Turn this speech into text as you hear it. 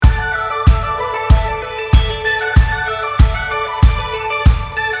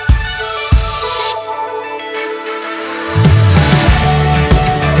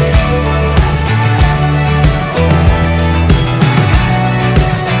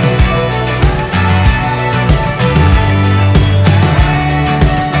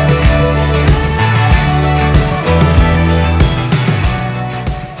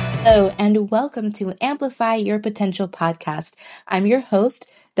welcome to Amplify Your Potential Podcast. I'm your host,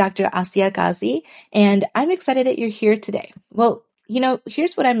 Dr. Asya Ghazi, and I'm excited that you're here today. Well,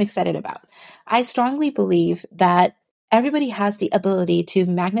 here's what I'm excited about. I strongly believe that everybody has the ability to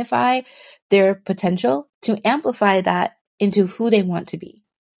magnify their potential, to amplify that into who they want to be.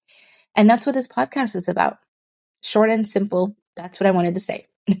 And that's what this podcast is about. Short and simple. That's what I wanted to say.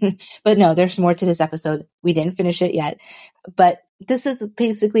 But no, there's more to this episode. We didn't finish it yet. But this is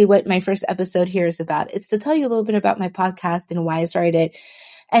basically what my first episode here is about. It's to tell you a little bit about my podcast and why I started it.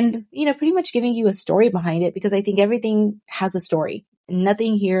 And, pretty much giving you a story behind it, because I think everything has a story.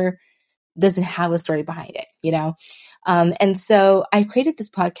 Nothing here doesn't have a story behind it, And so I created this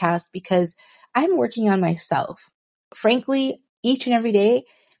podcast because I'm working on myself. Frankly, each and every day,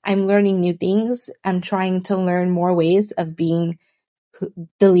 I'm learning new things. I'm trying to learn more ways of being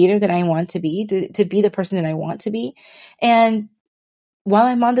the leader that I want to be the person that I want to be. And while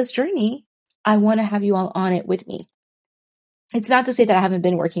I'm on this journey, I want to have you all on it with me. It's not to say that I haven't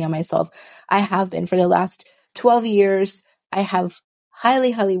been working on myself. I have been. For the last 12 years. I have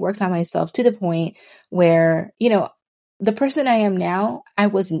highly, highly worked on myself to the point where, the person I am now, I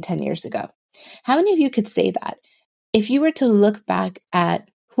wasn't 10 years ago. How many of you could say that? If you were to look back at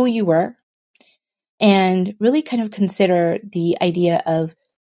who you were and really kind of consider the idea of,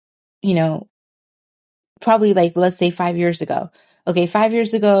 probably let's say 5 years ago. Okay, 5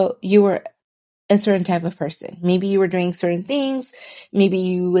 years ago, you were a certain type of person. Maybe you were doing certain things. Maybe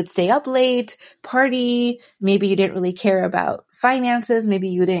you would stay up late, party. Maybe you didn't really care about finances. Maybe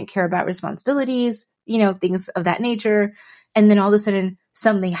you didn't care about responsibilities, things of that nature. And then all of a sudden,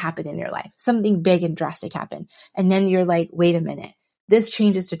 something happened in your life. Something big and drastic happened. And then you're like, wait a minute. This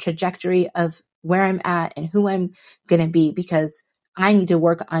changes the trajectory of where I'm at and who I'm going to be, because I need to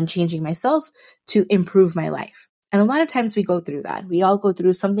work on changing myself to improve my life. And a lot of times we go through that. We all go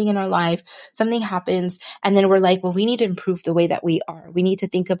through something in our life, something happens, and then we're like, well, we need to improve the way that we are. We need to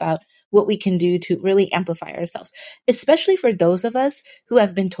think about what we can do to really amplify ourselves, especially for those of us who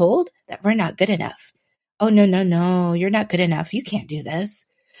have been told that we're not good enough. Oh, no, you're not good enough. You can't do this.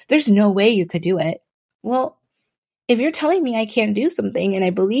 There's no way you could do it. Well, if you're telling me I can't do something and I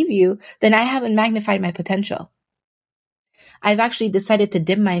believe you, then I haven't magnified my potential. I've actually decided to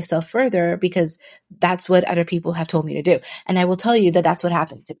dim myself further because that's what other people have told me to do. And I will tell you that that's what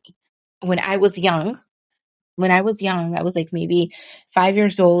happened to me. When I was young, I was like maybe 5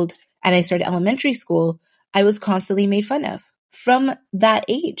 years old and I started elementary school, I was constantly made fun of from that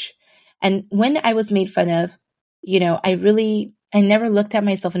age. And when I was made fun of, I never looked at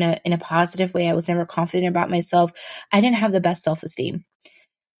myself in a positive way. I was never confident about myself. I didn't have the best self-esteem.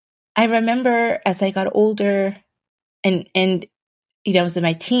 I remember as I got older, and I was in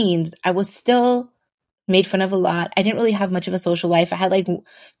my teens, I was still made fun of a lot. I didn't really have much of a social life. I had like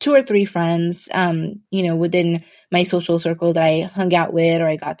 2 or 3 friends, within my social circle that I hung out with or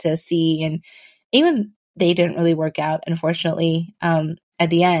I got to see. And even they didn't really work out, unfortunately. At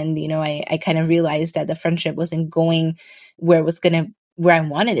the end, I kind of realized that the friendship wasn't going where I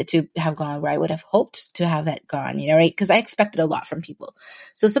wanted it to have gone, where I would have hoped to have it gone, right? Because I expected a lot from people.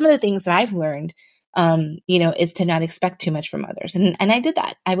 So some of the things that I've learned is to not expect too much from others. And I did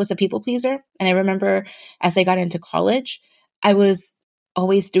that. I was a people pleaser. And I remember as I got into college, I was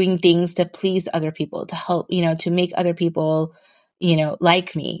always doing things to please other people, to help, to make other people,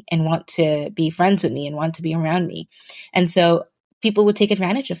 like me and want to be friends with me and want to be around me. And so people would take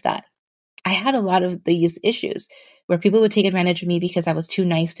advantage of that. I had a lot of these issues where people would take advantage of me because I was too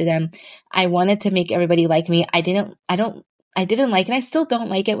nice to them. I wanted to make everybody like me. I didn't like, and I still don't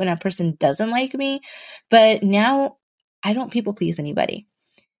like it when a person doesn't like me, but now I don't people please anybody.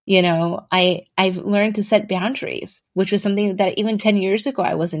 I've learned to set boundaries, which was something that even 10 years ago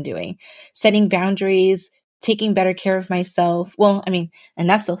I wasn't doing. Setting boundaries, taking better care of myself. Well, and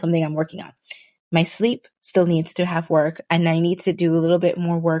that's still something I'm working on. My sleep still needs to have work, and I need to do a little bit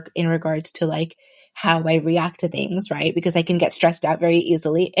more work in regards to how I react to things, right? Because I can get stressed out very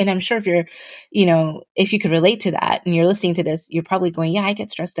easily. And I'm sure if you're, if you could relate to that and you're listening to this, you're probably going, yeah, I get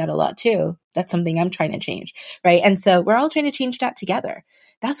stressed out a lot too. That's something I'm trying to change, right? And so we're all trying to change that together.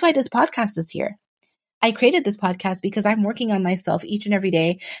 That's why this podcast is here. I created this podcast because I'm working on myself each and every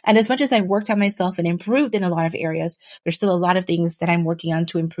day. And as much as I've worked on myself and improved in a lot of areas, there's still a lot of things that I'm working on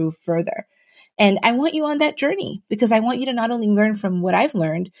to improve further. And I want you on that journey because I want you to not only learn from what I've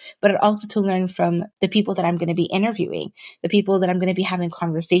learned, but also to learn from the people that I'm going to be interviewing, the people that I'm going to be having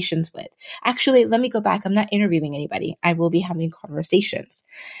conversations with. Actually, let me go back. I'm not interviewing anybody. I will be having conversations.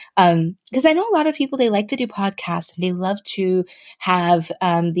 Because I know a lot of people, they like to do podcasts and they love to have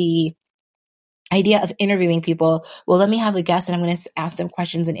the idea of interviewing people, well, let me have a guest and I'm going to ask them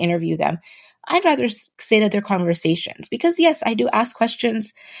questions and interview them. I'd rather say that they're conversations because yes, I do ask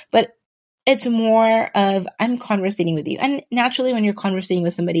questions, but it's more of I'm conversating with you. And naturally, when you're conversating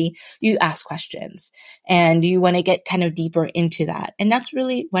with somebody, you ask questions and you want to get kind of deeper into that. And that's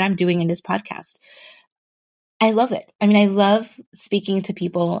really what I'm doing in this podcast. I love it. I mean, I love speaking to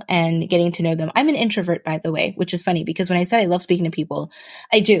people and getting to know them. I'm an introvert, by the way, which is funny because when I said I love speaking to people,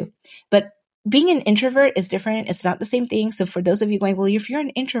 I do. But being an introvert is different. It's not the same thing. So for those of you going, well, if you're an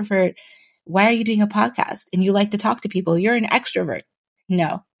introvert, why are you doing a podcast and you like to talk to people? You're an extrovert.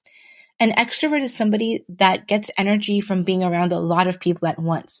 No, an extrovert is somebody that gets energy from being around a lot of people at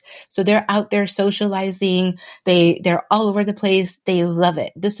once. So they're out there socializing. They're all over the place. They love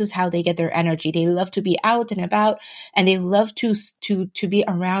it. This is how they get their energy. They love to be out and about, and they love to be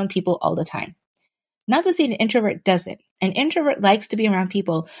around people all the time. Not to say an introvert doesn't. An introvert likes to be around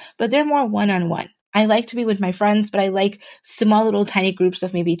people, but they're more one-on-one. I like to be with my friends, but I like small little tiny groups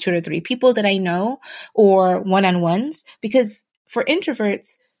of maybe 2 to 3 people that I know or one-on-ones because for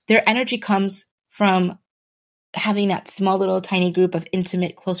introverts, their energy comes from having that small little tiny group of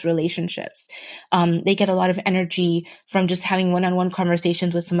intimate, close relationships. They get a lot of energy from just having one-on-one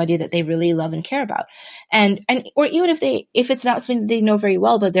conversations with somebody that they really love and care about. Or even if it's not something they know very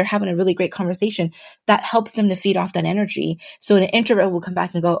well, but they're having a really great conversation, that helps them to feed off that energy. So an introvert will come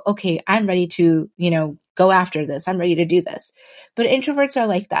back and go, okay, I'm ready to, go after this. I'm ready to do this. But introverts are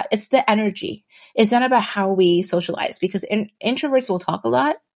like that. It's the energy. It's not about how we socialize because introverts will talk a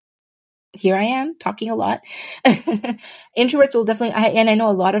lot. Here I am talking a lot. Introverts will definitely, and I know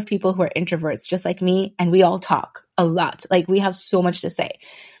a lot of people who are introverts just like me, and we all talk a lot. Like we have so much to say.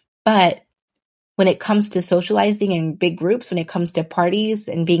 But when it comes to socializing in big groups, when it comes to parties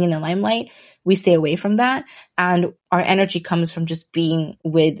and being in the limelight, we stay away from that. And our energy comes from just being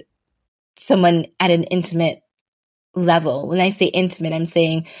with someone at an intimate level. When I say intimate, I'm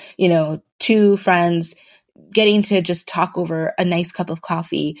saying, 2 friends getting to just talk over a nice cup of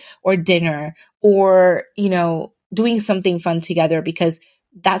coffee or dinner or, doing something fun together because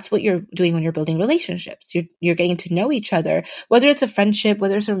that's what you're doing when you're building relationships. You're getting to know each other, whether it's a friendship,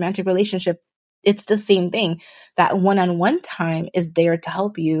 whether it's a romantic relationship, it's the same thing. That one-on-one time is there to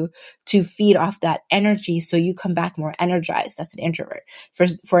help you to feed off that energy so you come back more energized. That's an introvert.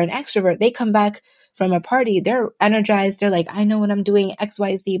 For an extrovert, they come back from a party, they're energized. They're like, I know what I'm doing, X,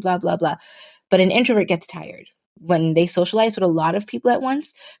 Y, Z, blah, blah, blah. But an introvert gets tired. When they socialize with a lot of people at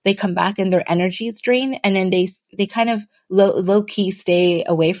once, they come back and their energy is drained. And then they kind of low key stay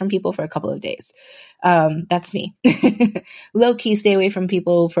away from people for a couple of days. That's me. Low key stay away from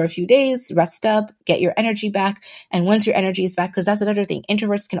people for a few days, rest up, get your energy back. And once your energy is back, because that's another thing,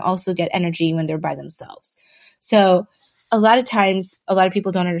 introverts can also get energy when they're by themselves. So a lot of times, a lot of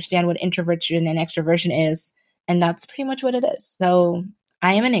people don't understand what introversion and extroversion is. And that's pretty much what it is. So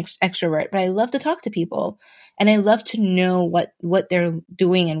I am an extrovert, but I love to talk to people and I love to know what they're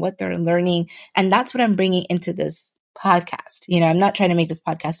doing and what they're learning. And that's what I'm bringing into this podcast. I'm not trying to make this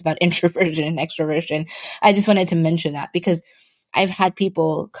podcast about introversion and extroversion. I just wanted to mention that because I've had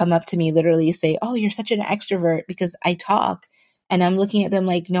people come up to me literally say, oh, you're such an extrovert because I talk. And I'm looking at them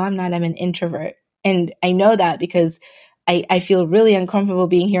like, no, I'm not. I'm an introvert. And I know that because I feel really uncomfortable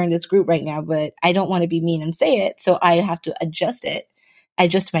being here in this group right now, but I don't want to be mean and say it. So I have to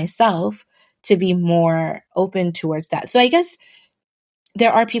adjust myself to be more open towards that. So I guess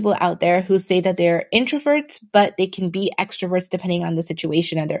there are people out there who say that they're introverts, but they can be extroverts depending on the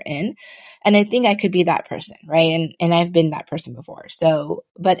situation that they're in. And I think I could be that person, right? And I've been that person before. So,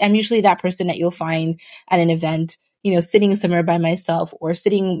 but I'm usually that person that you'll find at an event, sitting somewhere by myself or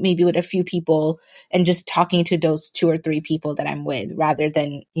sitting maybe with a few people and just talking to those 2 or 3 people that I'm with rather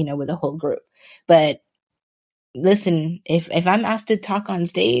than, with a whole group. But listen, if I'm asked to talk on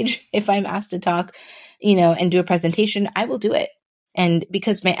stage, if I'm asked to talk, and do a presentation, I will do it. And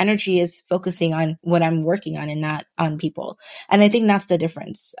because my energy is focusing on what I'm working on and not on people. And I think that's the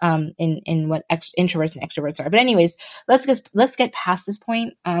difference in what introverts and extroverts are. But anyways, let's get past this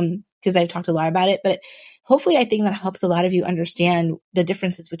point because I've talked a lot about it. But hopefully I think that helps a lot of you understand the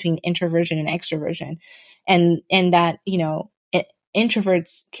differences between introversion and extroversion and that,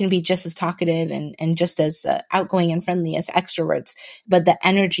 introverts can be just as talkative and just as outgoing and friendly as extroverts, but the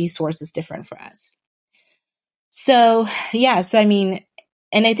energy source is different for us. So yeah, I mean,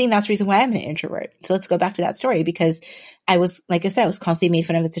 and I think that's the reason why I'm an introvert. So let's go back to that story because I was, like I said, I was constantly made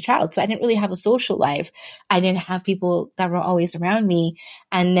fun of as a child. So I didn't really have a social life. I didn't have people that were always around me.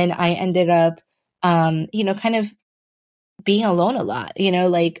 And then I ended up, kind of being alone a lot,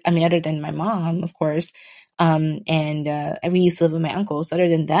 other than my mom, of course. And we used to live with my uncles. So other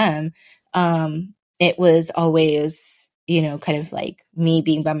than them, It was always, kind of like me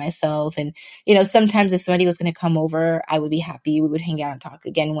being by myself. And, sometimes if somebody was going to come over, I would be happy. We would hang out and talk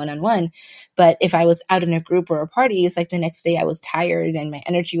again one-on-one. But if I was out in a group or a party, it's like the next day I was tired and my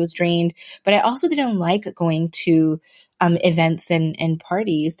energy was drained. But I also didn't like going to events and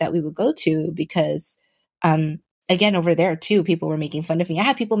parties that we would go to because, again, over there too, people were making fun of me. I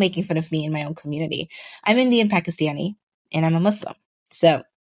had people making fun of me in my own community. I'm Indian Pakistani and I'm a Muslim. So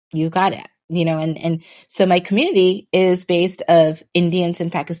you got it, and so my community is based of Indians and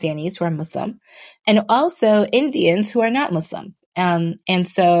Pakistanis who are Muslim and also Indians who are not Muslim. And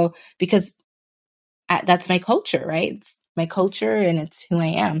so because that's my culture, right? It's my culture and it's who I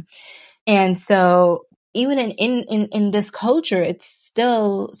am. And so even in this culture, it's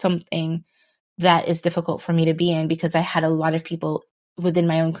still something that is difficult for me to be in because I had a lot of people within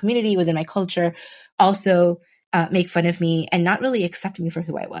my own community, within my culture, also make fun of me and not really accept me for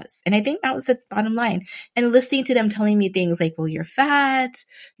who I was. And I think that was the bottom line. And listening to them telling me things like, well, you're fat,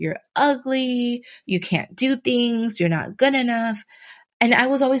 you're ugly, you can't do things, you're not good enough. And I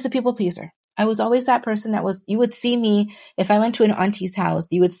was always a people pleaser. I was always that person you would see me, if I went to an auntie's house,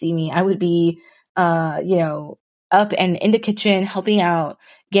 you would see me. I would be, up and in the kitchen, helping out,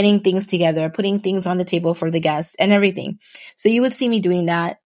 getting things together, putting things on the table for the guests and everything. So you would see me doing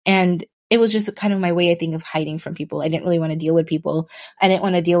that. And it was just kind of my way, I think, of hiding from people. I didn't really want to deal with people. I didn't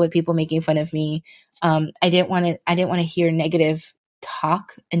want to deal with people making fun of me. I didn't want to hear negative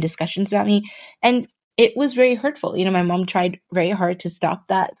talk and discussions about me. And it was very hurtful. My mom tried very hard to stop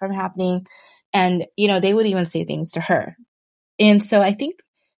that from happening. And, they would even say things to her. And so I think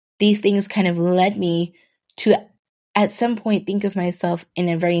these things kind of led me to, at some point, think of myself in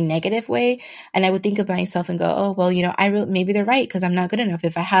a very negative way. And I would think of myself and go, oh, well, maybe they're right because I'm not good enough.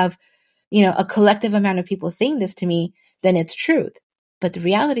 If I have, a collective amount of people saying this to me, then it's truth. But the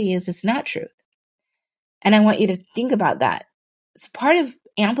reality is it's not truth. And I want you to think about that. So part of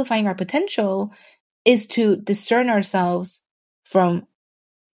amplifying our potential is to discern ourselves from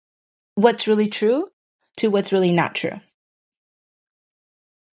what's really true to what's really not true.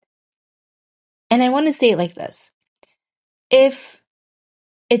 And I want to say it like this. If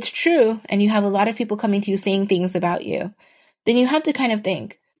it's true and you have a lot of people coming to you saying things about you, then you have to kind of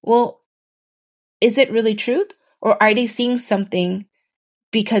think, well, is it really truth? Or are they seeing something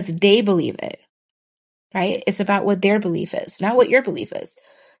because they believe it? Right? It's about what their belief is, not what your belief is.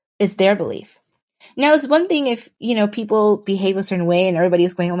 It's their belief. Now, it's one thing if, people behave a certain way and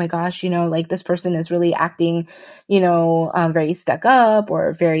everybody's going, oh my gosh, like this person is really acting, very stuck up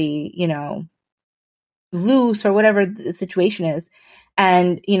or very, loose or whatever the situation is.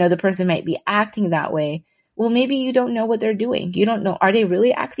 And, the person might be acting that way. Well, maybe you don't know what they're doing. You don't know. Are they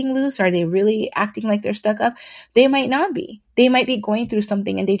really acting loose? Are they really acting like they're stuck up? They might not be. They might be going through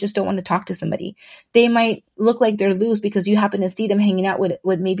something and they just don't want to talk to somebody. They might look like they're loose because you happen to see them hanging out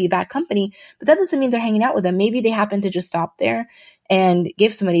with maybe bad company, but that doesn't mean they're hanging out with them. Maybe they happen to just stop there and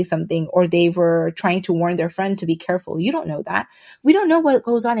give somebody something, or they were trying to warn their friend to be careful. You don't know that. We don't know what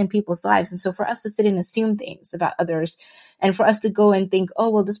goes on in people's lives. And so for us to sit and assume things about others and for us to go and think, oh,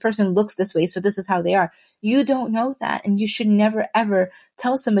 well, this person looks this way, so this is how they are. You don't know that. And you should never, ever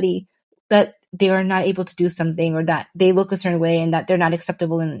tell somebody that they are not able to do something or that they look a certain way and that they're not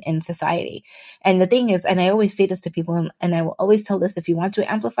acceptable in society. And the thing is, and I always say this to people, and I will always tell this, if you want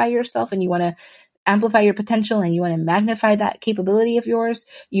to amplify yourself and you want to amplify your potential and you want to magnify that capability of yours,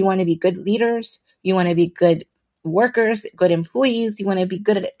 you want to be good leaders, you want to be good workers, good employees, you want to be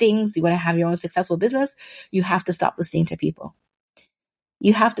good at things, you want to have your own successful business, you have to stop listening to people.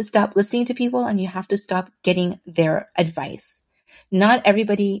 You have to stop listening to people and you have to stop getting their advice. Not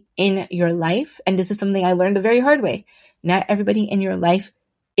everybody in your life, and this is something I learned the very hard way, not everybody in your life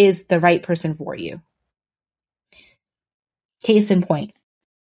is the right person for you. Case in point.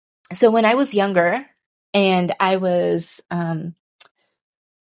 So when I was younger and I was in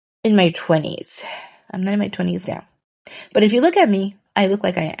my 20s, I'm not in my 20s now, but if you look at me, I look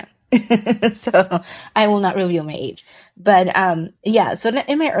like I am. So I will not reveal my age. But so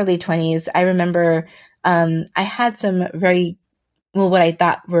in my early 20s, I remember I had some what I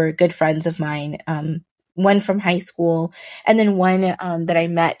thought were good friends of mine, one from high school and then one that I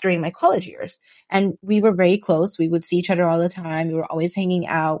met during my college years. And we were very close. We would see each other all the time. We were always hanging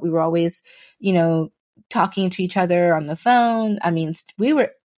out. We were always, talking to each other on the phone. I mean, we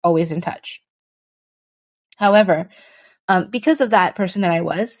were always in touch. However, because of that person that I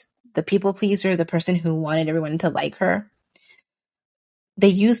was, the people pleaser, the person who wanted everyone to like her, they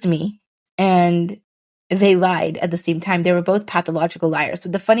used me and they lied at the same time. They were both pathological liars. So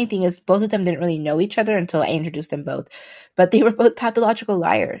the funny thing is both of them didn't really know each other until I introduced them both. But they were both pathological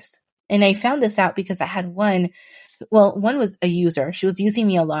liars. And I found this out because I had one was a user. She was using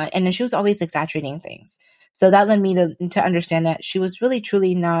me a lot, and then she was always exaggerating things. So that led me to understand that she was really,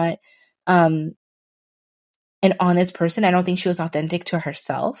 truly not an honest person. I don't think she was authentic to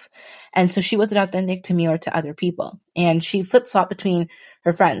herself. And so she wasn't authentic to me or to other people. And she flip-flopped between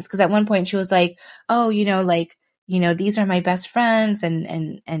her friends. Because at one point she was like, oh, these are my best friends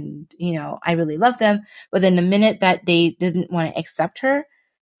and I really love them. But then the minute that they didn't want to accept her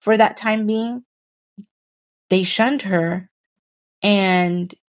for that time being, they shunned her.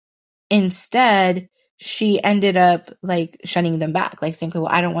 And instead, she ended up like shunning them back, like saying, well,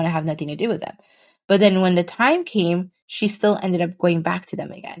 I don't want to have nothing to do with them. But then when the time came, she still ended up going back to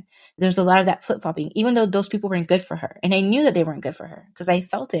them again. There's a lot of that flip-flopping, even though those people weren't good for her. And I knew that they weren't good for her because I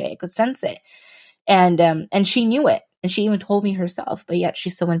felt it. I could sense it. And she knew it. And she even told me herself, but yet she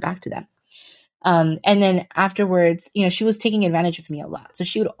still went back to them. And then afterwards, she was taking advantage of me a lot. So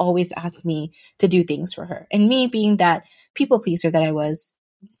she would always ask me to do things for her. And me being that people pleaser that I was,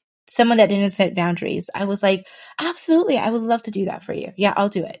 someone that didn't set boundaries, I was like, absolutely, I would love to do that for you. Yeah, I'll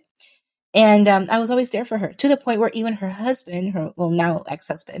do it. And I was always there for her, to the point where even her husband, now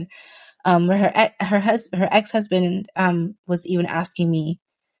ex-husband, her ex-husband was even asking me,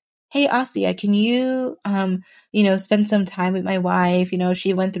 hey, Asia, can you, spend some time with my wife?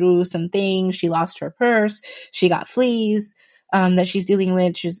 She went through some things. She lost her purse. She got fleas that she's dealing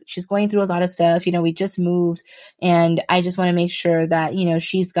with. She's going through a lot of stuff. We just moved, and I just want to make sure that,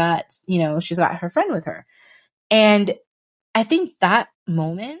 she's got her friend with her. And I think that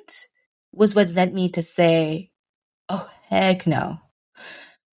moment was what led me to say, oh, heck no.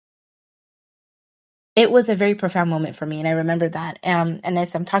 It was a very profound moment for me. And I remember that. And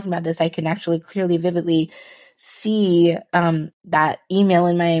as I'm talking about this, I can actually clearly, vividly see that email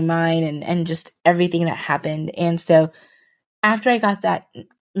in my mind and just everything that happened. And so after I got that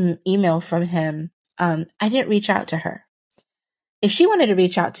email from him, I didn't reach out to her. If she wanted to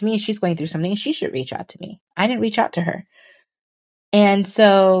reach out to me, she's going through something, she should reach out to me. I didn't reach out to her. And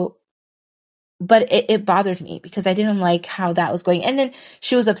so, but it bothered me because I didn't like how that was going. And then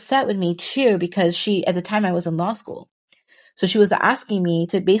she was upset with me too, because at the time I was in law school. So she was asking me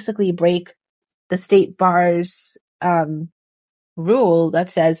to basically break the state bar's rule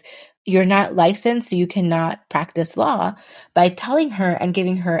that says you're not licensed, so you cannot practice law, by telling her and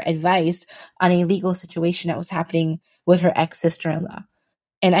giving her advice on a legal situation that was happening with her ex-sister-in-law.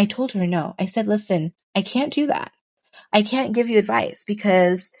 And I told her no. I said, listen, I can't do that. I can't give you advice,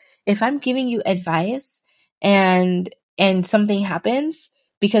 because if I'm giving you advice and something happens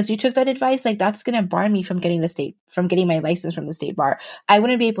because you took that advice, like that's going to bar me from getting my license from the state bar. I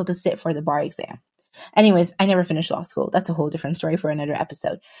wouldn't be able to sit for the bar exam. Anyways, I never finished law school. That's a whole different story for another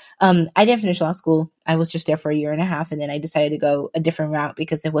episode. I didn't finish law school. I was just there for a year and a half, and then I decided to go a different route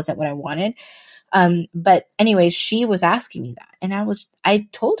because it wasn't what I wanted. But anyways, she was asking me that, and I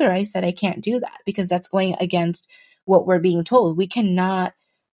told her, I said, I can't do that because that's going against what we're being told. We cannot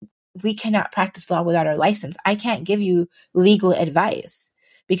practice law without our license. I can't give you legal advice,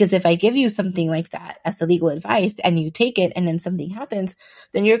 because if I give you something like that as a legal advice and you take it and then something happens,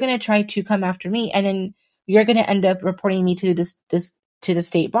 then you're going to try to come after me, and then you're going to end up reporting me to to the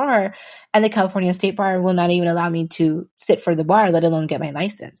state bar, and the California State Bar will not even allow me to sit for the bar, let alone get my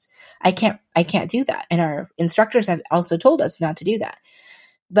license. I can't do that. And our instructors have also told us not to do that.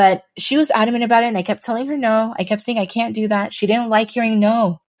 But she was adamant about it, and I kept telling her no. I kept saying I can't do that. She didn't like hearing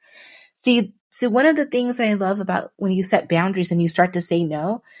no. See, one of the things that I love about when you set boundaries and you start to say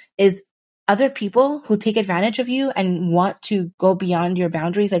no is other people who take advantage of you and want to go beyond your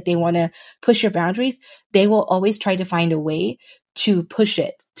boundaries, like they want to push your boundaries, they will always try to find a way to push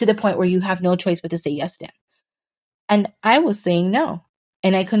it to the point where you have no choice but to say yes to them. And I was saying no,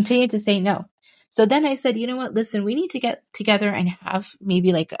 and I continued to say no. So then I said, you know what, listen, we need to get together and have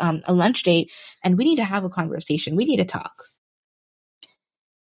maybe like a lunch date, and we need to have a conversation. We need to talk.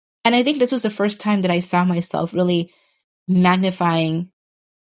 And I think this was the first time that I saw myself really magnifying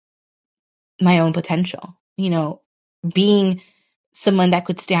my own potential, being someone that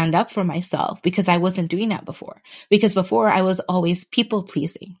could stand up for myself, because I wasn't doing that before. Because before I was always people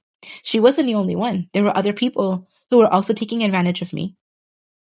pleasing. She wasn't the only one. There were other people who were also taking advantage of me.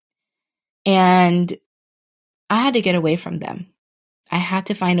 And I had to get away from them. I had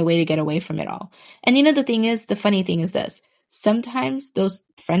to find a way to get away from it all. And the funny thing is this. Sometimes those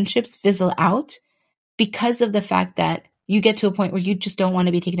friendships fizzle out because of the fact that you get to a point where you just don't want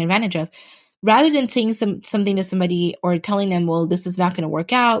to be taken advantage of. Rather than saying something to somebody or telling them, well, this is not going to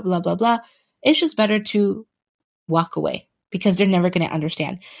work out, blah, blah, blah. It's just better to walk away, because they're never going to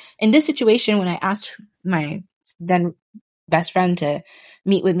understand. In this situation, when I asked my then best friend to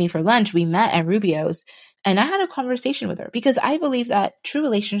meet with me for lunch. We met at Rubio's and I had a conversation with her because I believe that true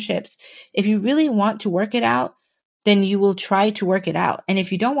relationships, if you really want to work it out, then you will try to work it out. And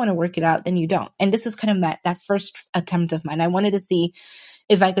if you don't want to work it out, then you don't. And this was kind of that first attempt of mine. I wanted to see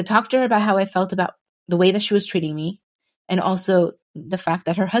if I could talk to her about how I felt about the way that she was treating me. And also the fact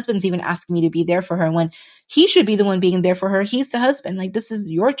that her husband's even asking me to be there for her when he should be the one being there for her. He's the husband. Like, this is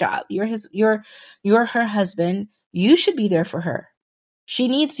your job. You're her husband. You should be there for her. She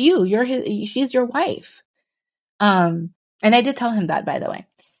needs you. She's your wife. And I did tell him that, by the way,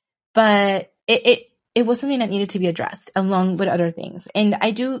 but it was something that needed to be addressed along with other things. And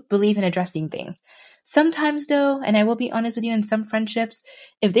I do believe in addressing things. Sometimes though, and I will be honest with you, in some friendships,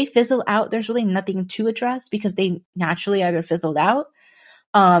 if they fizzle out, there's really nothing to address because they naturally either fizzled out,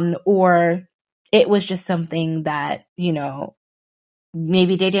 or it was just something that,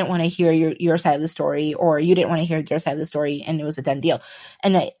 maybe they didn't want to hear your side of the story, or you didn't want to hear their side of the story, and it was a done deal.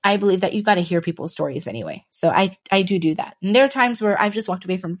 And I believe that you got to hear people's stories anyway. So I do that. And there are times where I've just walked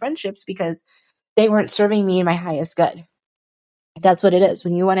away from friendships because they weren't serving me in my highest good. That's what it is.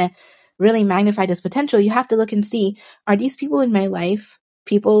 When you want to really magnify this potential, you have to look and see, are these people in my life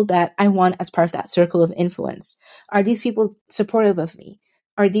people that I want as part of that circle of influence? Are these people supportive of me?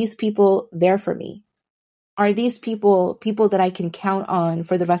 Are these people there for me? Are these people that I can count on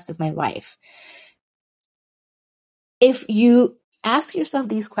for the rest of my life? If you ask yourself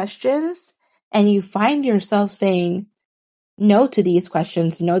these questions and you find yourself saying no to these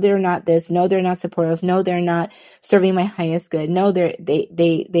questions, no, they're not this, no, they're not supportive, no, they're not serving my highest good, no,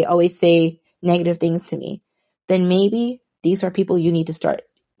 they always say negative things to me, then maybe these are people you need to start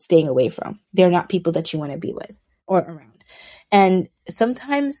staying away from. They're not people that you want to be with or around. And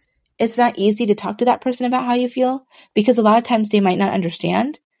sometimes it's not easy to talk to that person about how you feel because a lot of times they might not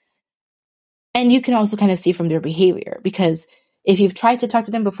understand. And you can also kind of see from their behavior, because if you've tried to talk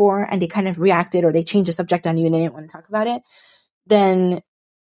to them before and they kind of reacted or they changed the subject on you and they didn't want to talk about it, then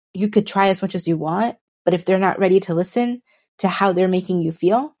you could try as much as you want. But if they're not ready to listen to how they're making you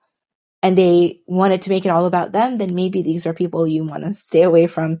feel and they wanted to make it all about them, then maybe these are people you want to stay away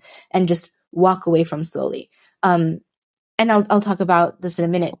from and just walk away from slowly. And I'll talk about this in a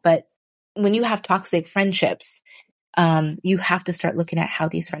minute, but when you have toxic friendships, you have to start looking at how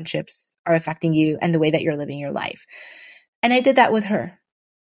these friendships are affecting you and the way that you're living your life. And I did that with her.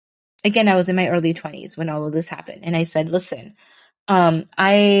 Again, I was in my early 20s when all of this happened. And I said, listen,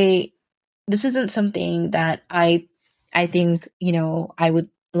 this isn't something that I think, I would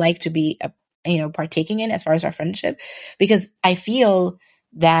like to be, partaking in as far as our friendship, because I feel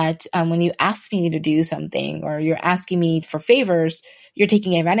that when you ask me to do something or you're asking me for favors, you're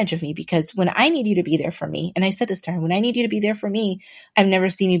taking advantage of me, because when I need you to be there for me, and I said this to her, when I need you to be there for me, I've never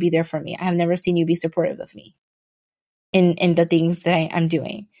seen you be there for me. I have never seen you be supportive of me in the things that I'm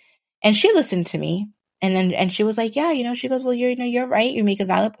doing. And she listened to me, and she was like, yeah, she goes, well, you're right. You make a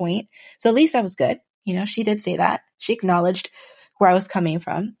valid point. So at least that was good. She did say that. She acknowledged where I was coming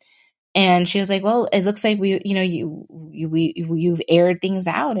from. And she was like, well, it looks like you've aired things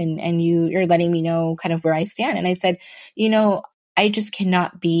out and you're letting me know kind of where I stand. And I said, I just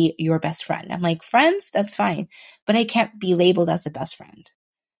cannot be your best friend. I'm like, friends, that's fine, but I can't be labeled as a best friend,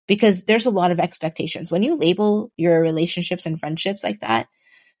 because there's a lot of expectations. When you label your relationships and friendships like that,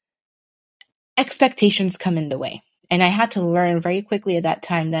 expectations come in the way. And I had to learn very quickly at that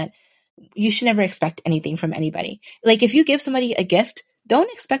time that you should never expect anything from anybody. Like, if you give somebody a gift,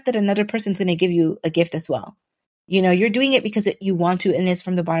 don't expect that another person's going to give you a gift as well. You're doing it because you want to, and it's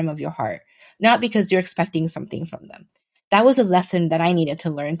from the bottom of your heart, not because you're expecting something from them. That was a lesson that I needed to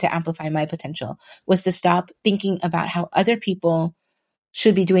learn to amplify my potential, was to stop thinking about how other people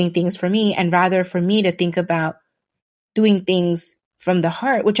should be doing things for me, and rather for me to think about doing things from the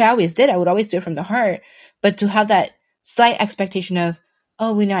heart, which I always did. I would always do it from the heart, but to have that slight expectation of,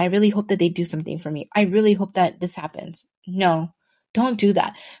 oh, I really hope that they do something for me. I really hope that this happens. No, don't do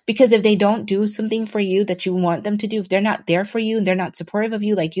that. Because if they don't do something for you that you want them to do, if they're not there for you and they're not supportive of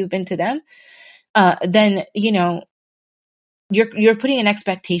you like you've been to them, then, you're putting an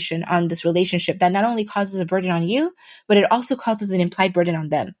expectation on this relationship that not only causes a burden on you, but it also causes an implied burden on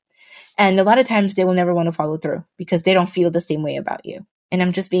them. And a lot of times they will never want to follow through because they don't feel the same way about you. And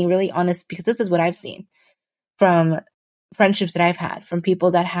I'm just being really honest, because this is what I've seen from friendships that I've had, from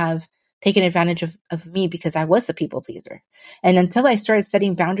people that have taken advantage of me because I was a people pleaser. And until I started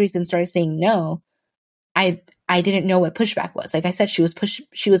setting boundaries and started saying no, I didn't know what pushback was. Like I said, she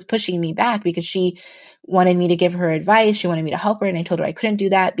was pushing me back because she wanted me to give her advice. She wanted me to help her. And I told her I couldn't do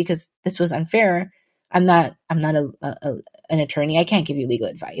that because this was unfair. I'm not an attorney. I can't give you legal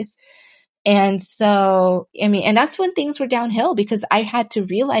advice. And so, I mean, and that's when things were downhill because I had to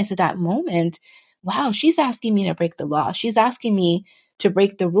realize at that moment, wow, she's asking me to break the law. She's asking me to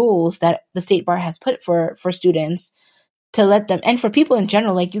break the rules that the state bar has put for students to let them, and for people in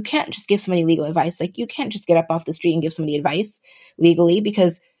general, like you can't just give somebody legal advice. Like you can't just get up off the street and give somebody advice legally,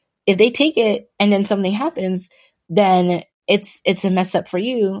 because if they take it and then something happens, then it's a mess up for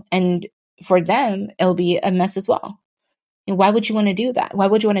you, and for them, it'll be a mess as well. And why would you want to do that? Why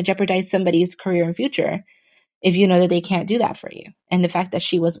would you want to jeopardize somebody's career and future if you know that they can't do that for you? And the fact that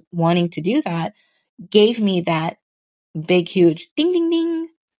she was wanting to do that gave me that big, huge ding, ding, ding.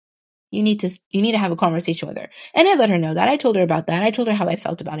 You need to have a conversation with her. And I let her know that. I told her about that. I told her how I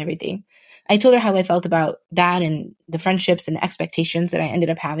felt about everything. I told her how I felt about that and the friendships and expectations that I ended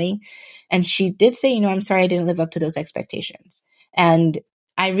up having. And she did say, I'm sorry I didn't live up to those expectations. And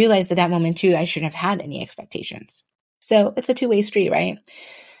I realized at that moment too, I shouldn't have had any expectations. So it's a two-way street, right?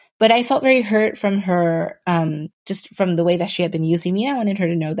 But I felt very hurt from her, just from the way that she had been using me. I wanted her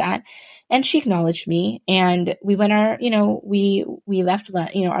to know that. And she acknowledged me, and we went we left,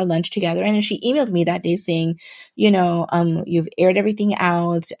 our lunch together. And she emailed me that day saying, you've aired everything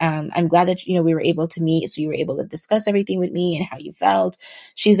out. I'm glad that, we were able to meet. So you were able to discuss everything with me and how you felt.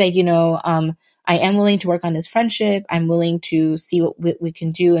 She's like, I am willing to work on this friendship. I'm willing to see what we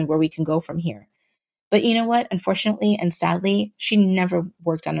can do and where we can go from here. But you know what? Unfortunately and sadly, she never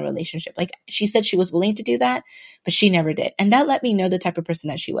worked on a relationship. Like she said she was willing to do that, but she never did. And that let me know the type of person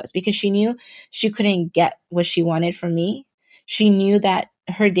that she was, because she knew she couldn't get what she wanted from me. She knew that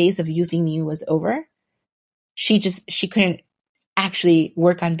her days of using me was over. She couldn't actually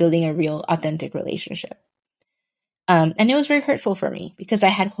work on building a real authentic relationship. And it was very hurtful for me because I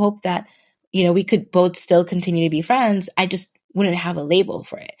had hoped that, we could both still continue to be friends. I just wouldn't have a label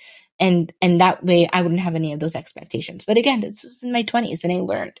for it. And that way I wouldn't have any of those expectations. But again, this was in my 20s and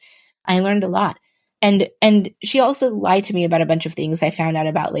I learned a lot. And she also lied to me about a bunch of things I found out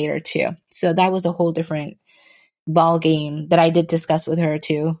about later too. So that was a whole different ball game that I did discuss with her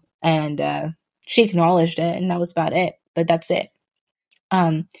too. And she acknowledged it, and that was about it. But that's it.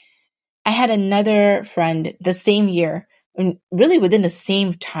 I had another friend the same year, and really within the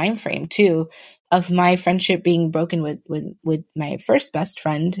same time frame too, of my friendship being broken with my first best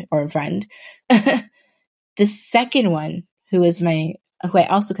friend or friend. The second one, who I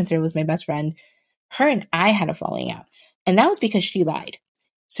also consider was my best friend, her and I had a falling out. And that was because she lied.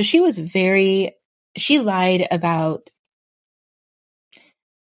 So she lied about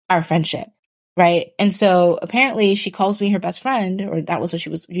our friendship. Right. And so apparently she calls me her best friend, or that was what she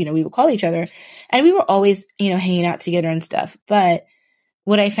was, we would call each other. And we were always, hanging out together and stuff. But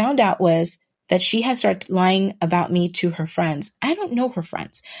what I found out was that she has started lying about me to her friends. I don't know her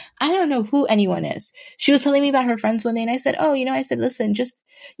friends. I don't know who anyone is. She was telling me about her friends one day, and I said, listen, just,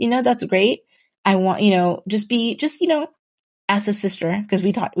 that's great. I want, as a sister, because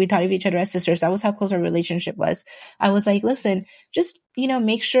we thought of each other as sisters. That was how close our relationship was. I was like, listen, just,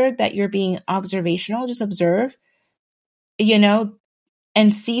 make sure that you're being observational. Just observe,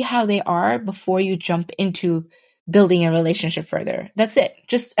 and see how they are before you jump into building a relationship further. That's it.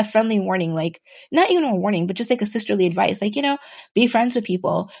 Just a friendly warning, like not even a warning, but just like a sisterly advice. Like, be friends with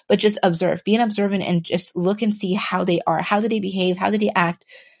people, but just observe, be an observant, and just look and see how they are. How do they behave? How do they act?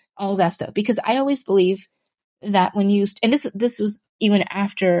 All that stuff. Because I always believe that when you, and this was even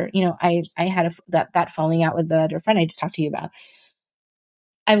after, I had that falling out with the other friend I just talked to you about.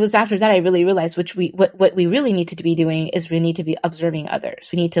 I was after that, I really realized what we really need to be doing is we need to be observing others.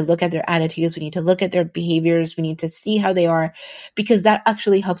 We need to look at their attitudes. We need to look at their behaviors. We need to see how they are, because that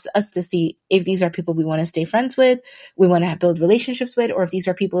actually helps us to see if these are people we want to stay friends with, we want to build relationships with, or if these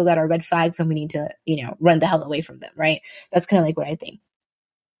are people that are red flags and we need to, run the hell away from them. Right. That's kind of like what I think.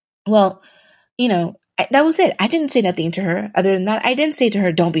 Well, that was it. I didn't say nothing to her. Other than that, I didn't say to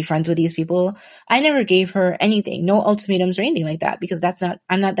her, don't be friends with these people. I never gave her anything, no ultimatums or anything like that, because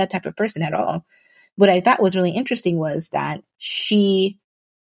I'm not that type of person at all. What I thought was really interesting was that she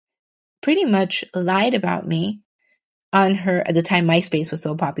pretty much lied about me on her, at the time MySpace was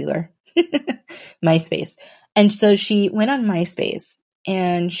so popular. MySpace. And so she went on MySpace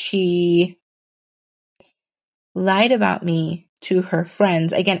and she lied about me to her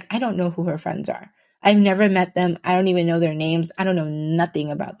friends. Again, I don't know who her friends are. I've never met them. I don't even know their names. I don't know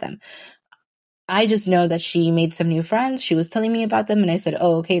nothing about them. I just know that she made some new friends. She was telling me about them, and I said,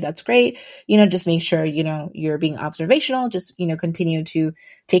 oh, okay, that's great. Just make sure, you're being observational. Just, continue to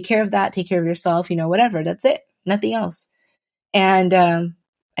take care of that. Take care of yourself, whatever. That's it. Nothing else. And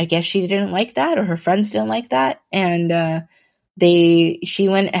I guess she didn't like that, or her friends didn't like that. And she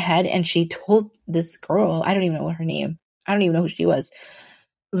went ahead and she told this girl, I don't even know what her name. I don't even know who she was.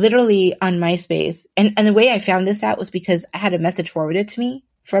 literally on MySpace. And the way I found this out was because I had a message forwarded to me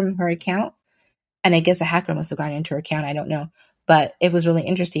from her account. And I guess a hacker must have gone into her account. I don't know. But it was really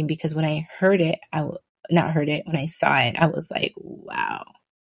interesting because when I heard it, when I saw it, I was like, wow,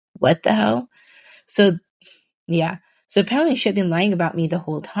 what the hell? So, yeah. So apparently she had been lying about me the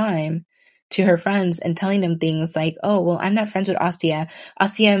whole time to her friends and telling them things like, oh, well, I'm not friends with Astia.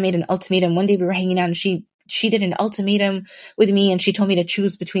 Astia made an ultimatum. One day we were hanging out and she did an ultimatum with me and she told me to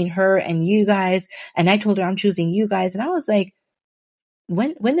choose between her and you guys. And I told her I'm choosing you guys. And I was like,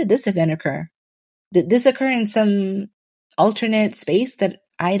 when did this event occur? Did this occur in some alternate space that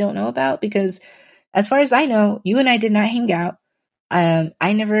I don't know about? Because as far as I know, you and I did not hang out.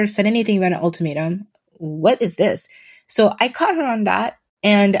 I never said anything about an ultimatum. What is this? So I caught her on that.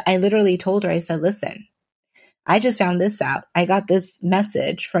 And I literally told her, I said, listen, I just found this out. I got this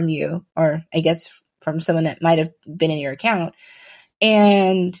message from you, or I guess from someone that might have been in your account.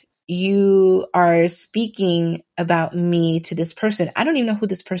 And you are speaking about me to this person. I don't even know who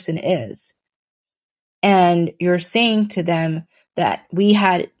this person is. And you're saying to them that we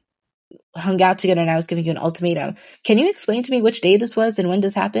had hung out together and I was giving you an ultimatum. Can you explain to me which day this was and when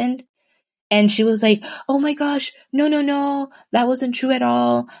this happened? And she was like, oh my gosh, no, that wasn't true at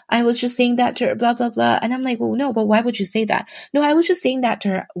all. I was just saying that to her, blah, blah, blah. And I'm like, well, no, but why would you say that? No, I was just saying that to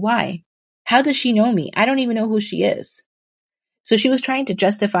her. Why? How does she know me? I don't even know who she is. So she was trying to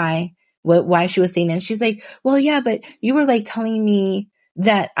justify why she was saying that. And she's like, well, yeah, but you were like telling me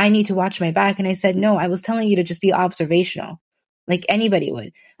that I need to watch my back. And I said, no, I was telling you to just be observational like anybody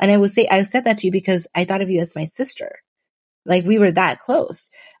would. And I said that to you because I thought of you as my sister. Like we were that close.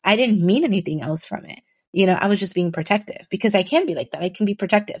 I didn't mean anything else from it. I was just being protective because I can be like that. I can be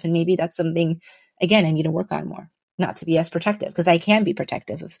protective. And maybe that's something, again, I need to work on more, not to be as protective because I can be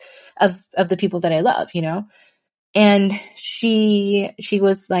protective of the people that I love, And she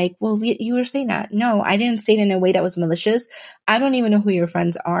was like, well, you were saying that. No, I didn't say it in a way that was malicious. I don't even know who your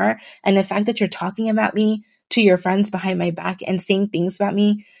friends are. And the fact that you're talking about me to your friends behind my back and saying things about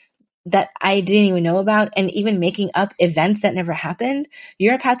me that I didn't even know about and even making up events that never happened,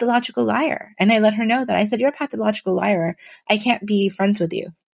 you're a pathological liar. And I let her know that. I said, you're a pathological liar. I can't be friends with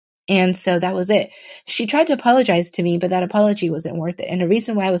you. And so that was it. She tried to apologize to me, but that apology wasn't worth it. And the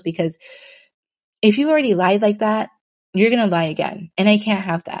reason why was because if you already lied like that, you're going to lie again. And I can't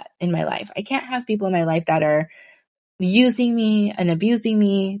have that in my life. I can't have people in my life that are using me and abusing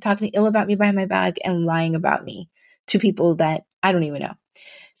me, talking ill about me behind my back and lying about me to people that I don't even know.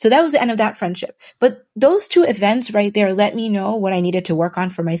 So that was the end of that friendship. But those two events right there let me know what I needed to work on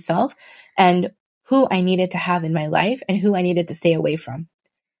for myself and who I needed to have in my life and who I needed to stay away from.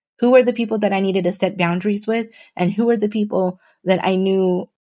 Who were the people that I needed to set boundaries with and who were the people that I knew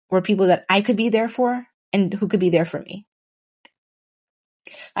were people that I could be there for and who could be there for me.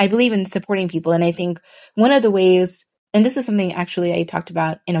 I believe in supporting people. And I think one of the ways, and this is something actually I talked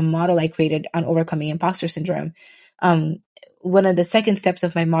about in a model I created on overcoming imposter syndrome. One of the second steps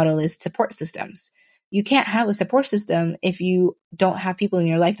of my model is support systems. You can't have a support system if you don't have people in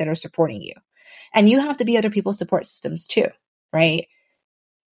your life that are supporting you. And you have to be other people's support systems too, right?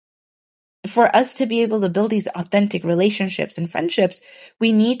 For us to be able to build these authentic relationships and friendships,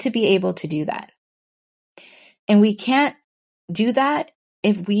 we need to be able to do that. And we can't do that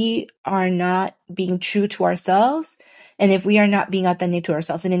if we are not being true to ourselves and if we are not being authentic to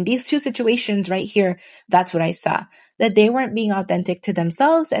ourselves. And in these two situations right here, that's what I saw, that they weren't being authentic to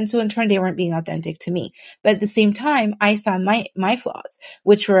themselves. And so in turn, they weren't being authentic to me. But at the same time, I saw my flaws,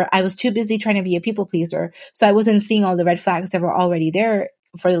 which were, I was too busy trying to be a people pleaser. So I wasn't seeing all the red flags that were already there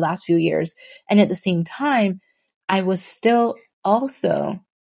for the last few years. And at the same time, I was still also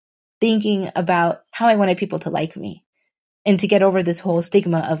thinking about how I wanted people to like me. And to get over this whole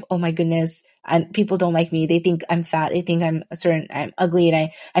stigma of, oh my goodness, and people don't like me. They think I'm fat. They think I'm ugly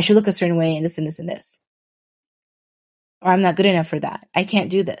and I should look a certain way and this and this and this. Or I'm not good enough for that. I can't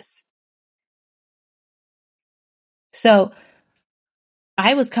do this. So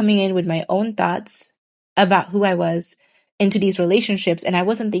I was coming in with my own thoughts about who I was into these relationships, and I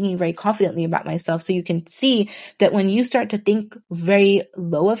wasn't thinking very confidently about myself. So you can see that when you start to think very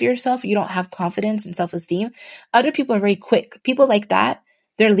low of yourself, you don't have confidence and self-esteem. Other people are very quick. People like that,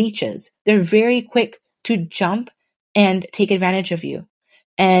 they're leeches. They're very quick to jump and take advantage of you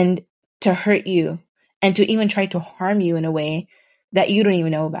and to hurt you and to even try to harm you in a way that you don't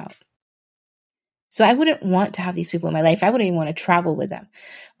even know about. So I wouldn't want to have these people in my life. I wouldn't even want to travel with them.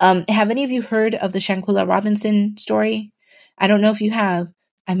 Have any of you heard of the Shanquella Robinson story? I don't know if you have.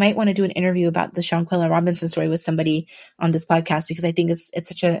 I might want to do an interview about the Shanquella Robinson story with somebody on this podcast because I think it's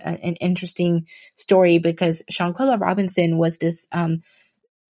such an interesting story because Shanquella Robinson was this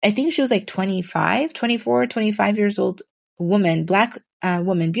I think she was like 25, 24, 25 years old woman, Black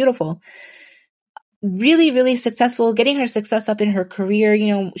woman, beautiful, really, really successful, getting her success up in her career.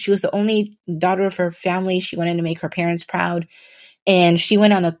 She was the only daughter of her family. She wanted to make her parents proud. And she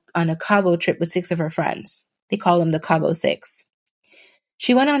went on a Cabo trip with 6 of her friends. They call them the Cabo Six.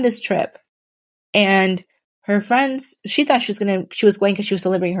 She went on this trip, and her friends, she thought she was going because she was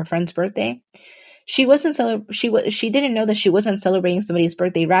celebrating her friend's birthday. She didn't know that she wasn't celebrating somebody's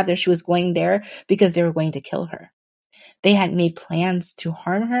birthday. Rather, she was going there because they were going to kill her. They had made plans to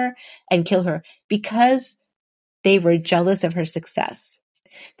harm her and kill her because they were jealous of her success.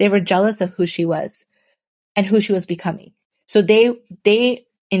 They were jealous of who she was and who she was becoming. So they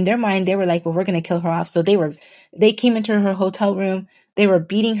in their mind, they were like, well, we're going to kill her off. So they came into her hotel room. They were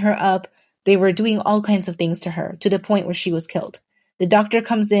beating her up. They were doing all kinds of things to her to the point where she was killed. The doctor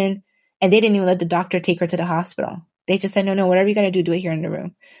comes in, and they didn't even let the doctor take her to the hospital. They just said, no, whatever you got to do it here in the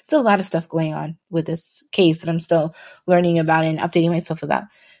room. Still a lot of stuff going on with this case that I'm still learning about and updating myself about.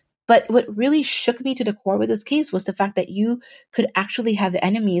 But what really shook me to the core with this case was the fact that you could actually have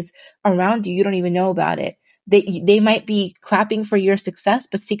enemies around you. You don't even know about it. They might be clapping for your success,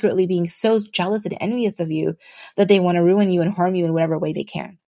 but secretly being so jealous and envious of you that they want to ruin you and harm you in whatever way they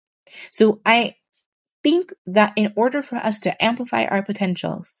can. So I think that in order for us to amplify our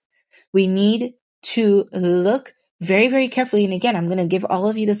potentials, we need to look very, very carefully. And again, I'm going to give all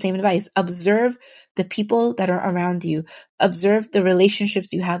of you the same advice. Observe the people that are around you. Observe the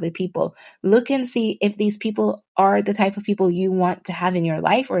relationships you have with people. Look and see if these people are the type of people you want to have in your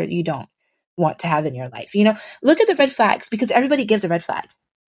life or you don't want to have in your life. Look at the red flags, because everybody gives a red flag.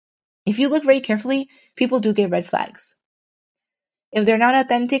 If you look very carefully, people do give red flags. If they're not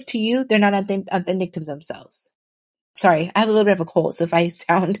authentic to you, they're not authentic to themselves. Sorry, I have a little bit of a cold, so if I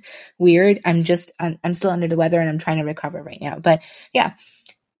sound weird, I'm still under the weather and I'm trying to recover right now. But yeah,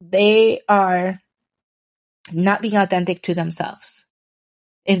 they are not being authentic to themselves.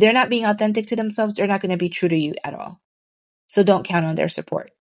 If they're not being authentic to themselves, they're not going to be true to you at all. So don't count on their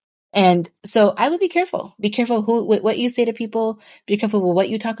support. And so I would be careful. Be careful what you say to people. Be careful with what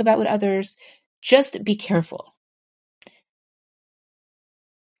you talk about with others. Just be careful.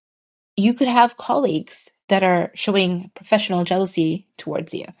 You could have colleagues that are showing professional jealousy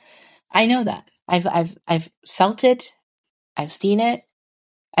towards you. I know that. I've felt it. I've seen it.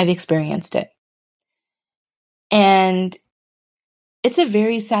 I've experienced it. And it's a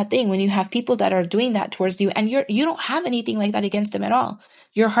very sad thing when you have people that are doing that towards you, and you don't have anything like that against them at all.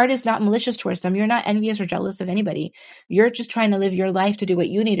 Your heart is not malicious towards them. You're not envious or jealous of anybody. You're just trying to live your life to do what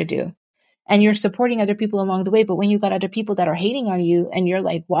you need to do. And you're supporting other people along the way. But when you got other people that are hating on you and you're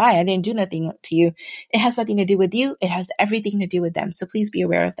like, why? I didn't do nothing to you. It has nothing to do with you. It has everything to do with them. So please be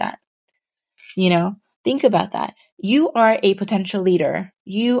aware of that. Think about that. You are a potential leader.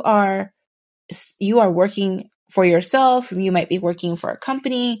 You are working for yourself. You might be working for a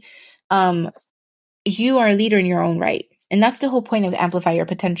company. You are a leader in your own right. And that's the whole point of Amplify Your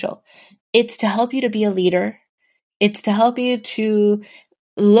Potential. It's to help you to be a leader. It's to help you to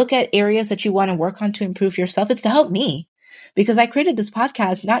look at areas that you want to work on to improve yourself. It's to help me, because I created this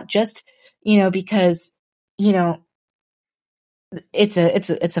podcast, not just, because, it's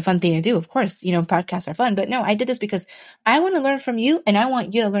a fun thing to do. Of course, podcasts are fun, but no, I did this because I want to learn from you, and I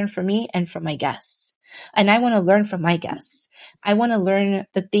want you to learn from me and from my guests. And I want to learn from my guests. I want to learn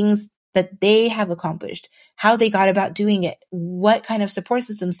the things that they have accomplished, how they got about doing it, what kind of support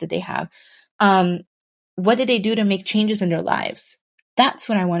systems did they have, what did they do to make changes in their lives. That's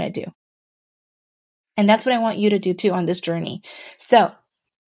what I want to do. And that's what I want you to do too on this journey. So,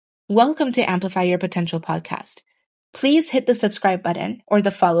 welcome to Amplify Your Potential Podcast. Please hit the subscribe button or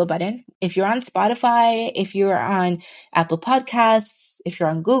the follow button. If you're on Spotify, if you're on Apple Podcasts, if you're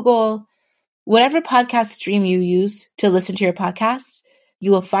on Google, whatever podcast stream you use to listen to your podcasts,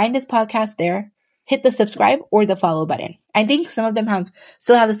 you will find this podcast there. Hit the subscribe or the follow button. I think some of them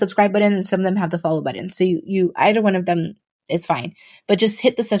still have the subscribe button and some of them have the follow button. So you either one of them is fine, but just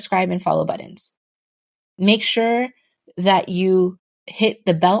hit the subscribe and follow buttons. Make sure that you hit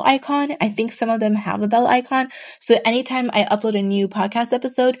the bell icon. I think some of them have a bell icon. So anytime I upload a new podcast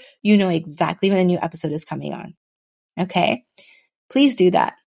episode, you know exactly when a new episode is coming on. Okay? Please do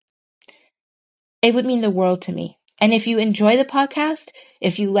that. It would mean the world to me. And if you enjoy the podcast,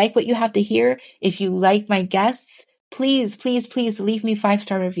 if you like what you have to hear, if you like my guests, please, please, please leave me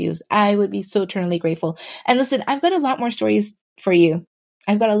 5-star reviews. I would be so eternally grateful. And listen, I've got a lot more stories for you.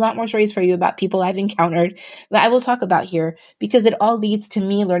 I've got a lot more stories for you about people I've encountered that I will talk about here, because it all leads to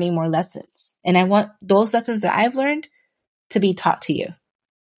me learning more lessons. And I want those lessons that I've learned to be taught to you,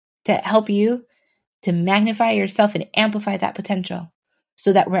 to help you to magnify yourself and amplify that potential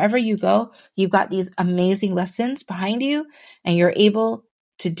so that wherever you go, you've got these amazing lessons behind you and you're able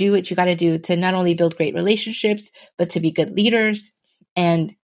to do what you got to do to not only build great relationships, but to be good leaders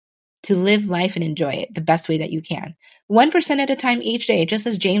and to live life and enjoy it the best way that you can. 1% at a time each day, just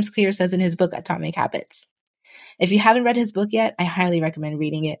as James Clear says in his book, Atomic Habits. If you haven't read his book yet, I highly recommend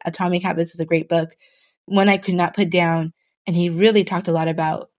reading it. Atomic Habits is a great book, one I could not put down. And he really talked a lot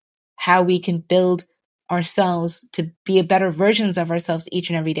about how we can build ourselves to be better versions of ourselves each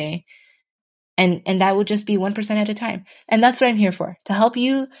and every day. And that would just be 1% at a time. And that's what I'm here for, to help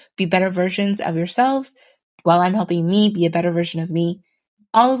you be better versions of yourselves while I'm helping me be a better version of me.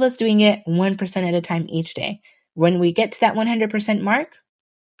 All of us doing it 1% at a time each day. When we get to that 100% mark,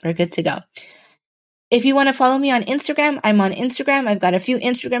 we're good to go. If you want to follow me on Instagram, I'm on Instagram. I've got a few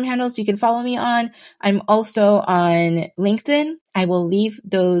Instagram handles you can follow me on. I'm also on LinkedIn. I will leave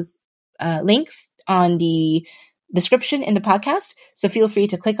those links on the description in the podcast. So feel free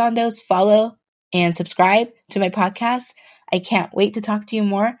to click on those, follow, and subscribe to my podcast. I can't wait to talk to you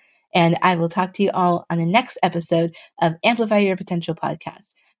more. And I will talk to you all on the next episode of Amplify Your Potential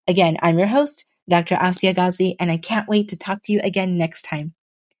Podcast. Again, I'm your host, Dr. Asya Ghazi, and I can't wait to talk to you again next time.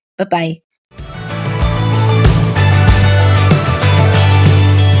 Bye-bye.